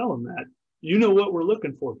always tell them that, what we're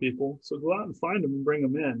looking for, people. So go out and find them and bring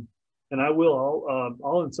them in. And I will.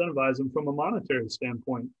 I'll incentivize them from a monetary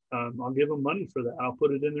standpoint. I'll give them money for that. I'll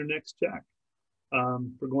put it in their next check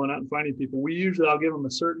for going out and finding people. I'll give them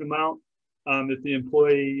a certain amount if the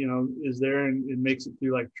employee, is there and makes it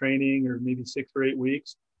through like training or maybe 6 or 8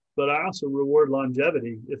 weeks. But I also reward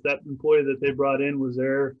longevity. If that employee that they brought in was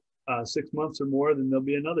there 6 months or more, then there'll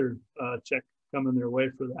be another check coming their way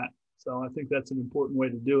for that. So I think that's an important way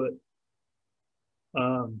to do it.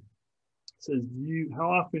 Says, how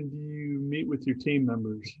often do you meet with your team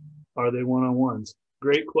members? Are they one-on-ones?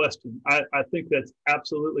 Great question. I think that's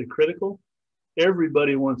absolutely critical.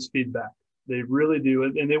 Everybody wants feedback. They really do.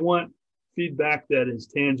 And they want feedback that is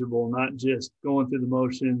tangible, not just going through the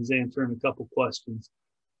motions, answering a couple questions.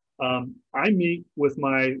 I meet with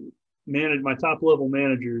my top level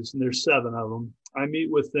managers, and there's 7 of them. I meet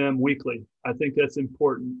with them weekly. I think that's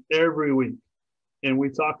important, every week. And we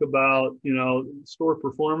talk about, store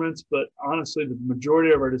performance, but honestly, the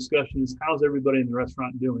majority of our discussion is how's everybody in the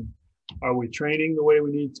restaurant doing? Are we training the way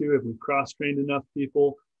we need to? Have we cross-trained enough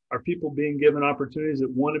people? Are people being given opportunities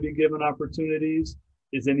that want to be given opportunities?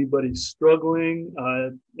 Is anybody struggling?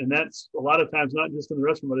 And that's a lot of times, not just in the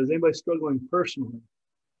restaurant, but is anybody struggling personally?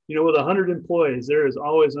 With 100 employees, there is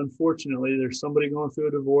always, unfortunately, there's somebody going through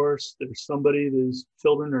a divorce. There's somebody whose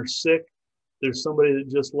children are sick. There's somebody that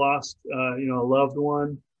just lost, a loved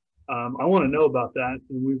one. I want to know about that.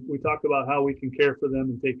 And we talk about how we can care for them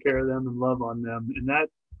and take care of them and love on them. And that,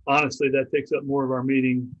 honestly, that takes up more of our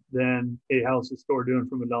meeting than, hey, how's the store doing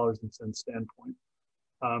from a dollars and cents standpoint?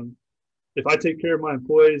 If I take care of my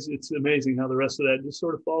employees, it's amazing how the rest of that just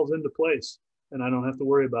sort of falls into place, and I don't have to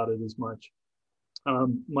worry about it as much.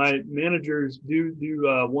 My managers do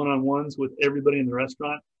one-on-ones with everybody in the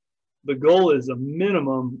restaurant. The goal is a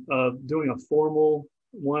minimum of doing a formal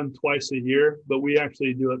one twice a year, but we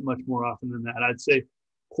actually do it much more often than that. I'd say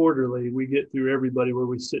quarterly, we get through everybody where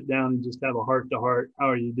we sit down and just have a heart-to-heart. How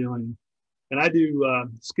are you doing? And I do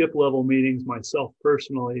skip level meetings myself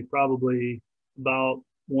personally, probably about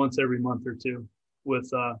once every month or two with,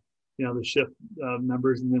 the shift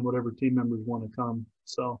members and then whatever team members want to come.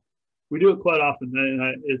 So we do it quite often,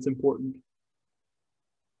 and it's important.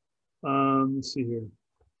 Let's see here.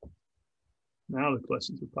 Now the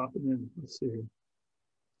questions are popping in. Let's see here.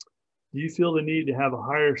 Do you feel the need to have a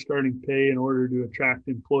higher starting pay in order to attract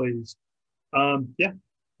employees? Yeah,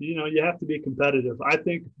 you have to be competitive. I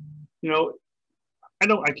think,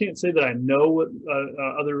 I can't say that I know what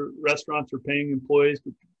other restaurants are paying employees,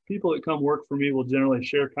 but people that come work for me will generally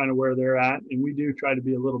share kind of where they're at. And we do try to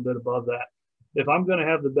be a little bit above that. If I'm going to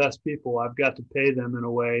have the best people, I've got to pay them in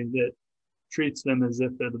a way that treats them as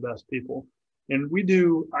if they're the best people. And we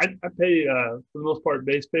do, I pay, for the most part,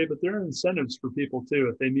 base pay, but there are incentives for people too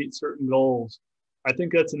if they meet certain goals. I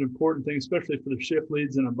think that's an important thing, especially for the shift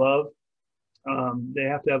leads and above. They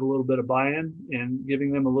have to have a little bit of buy-in, and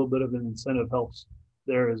giving them a little bit of an incentive helps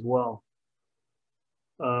there as well.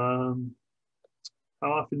 How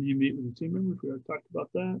often do you meet with the team members? We already talked about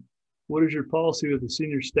that. What is your policy with the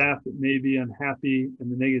senior staff that may be unhappy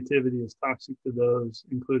and the negativity is toxic to those,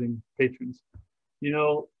 including patrons?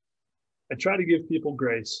 I try to give people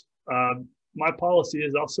grace. My policy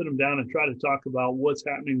is I'll sit them down and try to talk about what's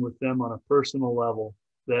happening with them on a personal level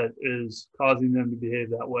that is causing them to behave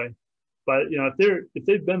that way. But if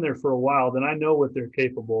they've been there for a while, then I know what they're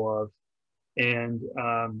capable of. And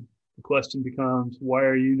the question becomes, why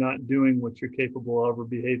are you not doing what you're capable of or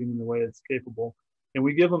behaving in the way it's capable? And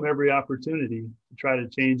we give them every opportunity to try to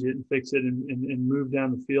change it and fix it and move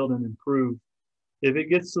down the field and improve. If it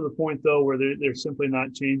gets to the point, though, where they're simply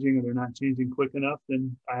not changing or they're not changing quick enough,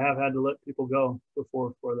 then I have had to let people go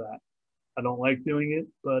before for that. I don't like doing it,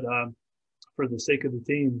 but for the sake of the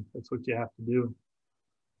team, that's what you have to do.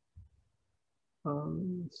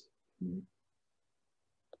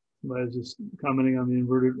 Somebody's just commenting on the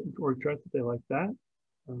inverted org chart that they like that.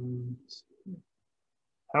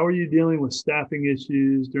 How are you dealing with staffing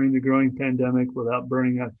issues during the growing pandemic without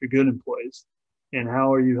burning out your good employees? And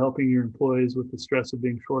how are you helping your employees with the stress of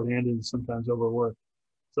being shorthanded and sometimes overworked?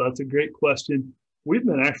 So that's a great question. We've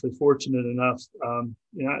been actually fortunate enough.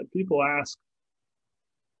 People ask,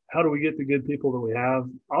 how do we get the good people that we have?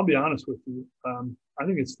 I'll be honest with you. I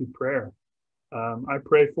think it's through prayer. I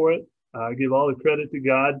pray for it. I give all the credit to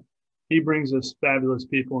God. He brings us fabulous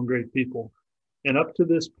people and great people. And up to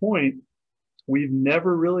this point, we've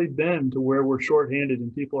never really been to where we're shorthanded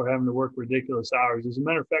and people are having to work ridiculous hours. As a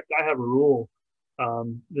matter of fact, I have a rule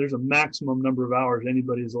there's a maximum number of hours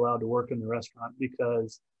anybody is allowed to work in the restaurant,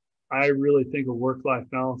 because I really think a work-life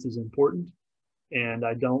balance is important, and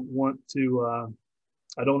I don't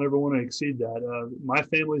ever want to exceed that. My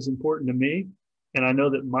family is important to me, and I know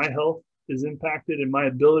that my health is impacted, and my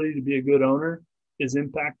ability to be a good owner is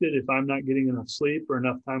impacted if I'm not getting enough sleep or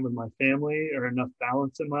enough time with my family or enough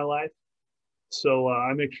balance in my life. So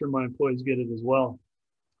I make sure my employees get it as well.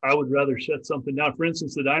 I would rather shut something down. For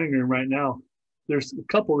instance, the dining room right now, there's a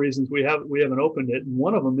couple reasons we haven't opened it, and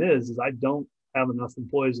one of them is I don't have enough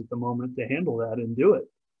employees at the moment to handle that and do it.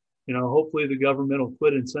 Hopefully the government will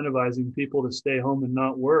quit incentivizing people to stay home and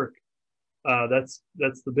not work. That's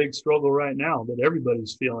the big struggle right now that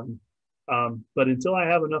everybody's feeling. But until I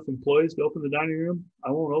have enough employees to open the dining room,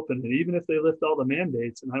 I won't open it, even if they lift all the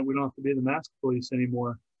mandates and we don't have to be the mask police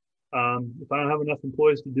anymore. If I don't have enough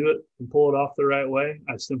employees to do it and pull it off the right way,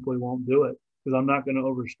 I simply won't do it, because I'm not going to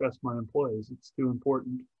overstress my employees. It's too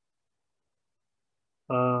important.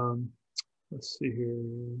 Let's see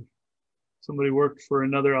here. Somebody worked for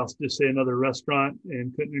I'll just say another restaurant,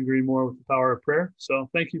 and couldn't agree more with the power of prayer. So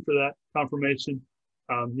thank you for that confirmation.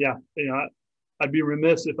 I'd be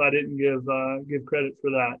remiss if I didn't give credit for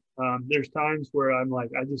that. There's times where I'm like,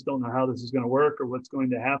 I just don't know how this is going to work or what's going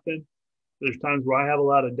to happen. There's times where I have a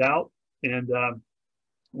lot of doubt, and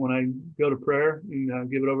when I go to prayer and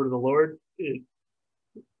give it over to the Lord, He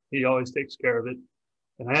always takes care of it,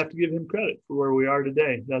 and I have to give Him credit for where we are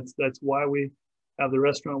today. That's why we have the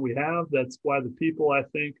restaurant we have. That's why the people, I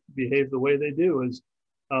think, behave the way they do. Is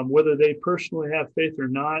whether they personally have faith or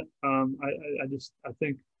not. I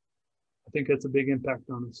think that's a big impact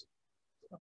on us.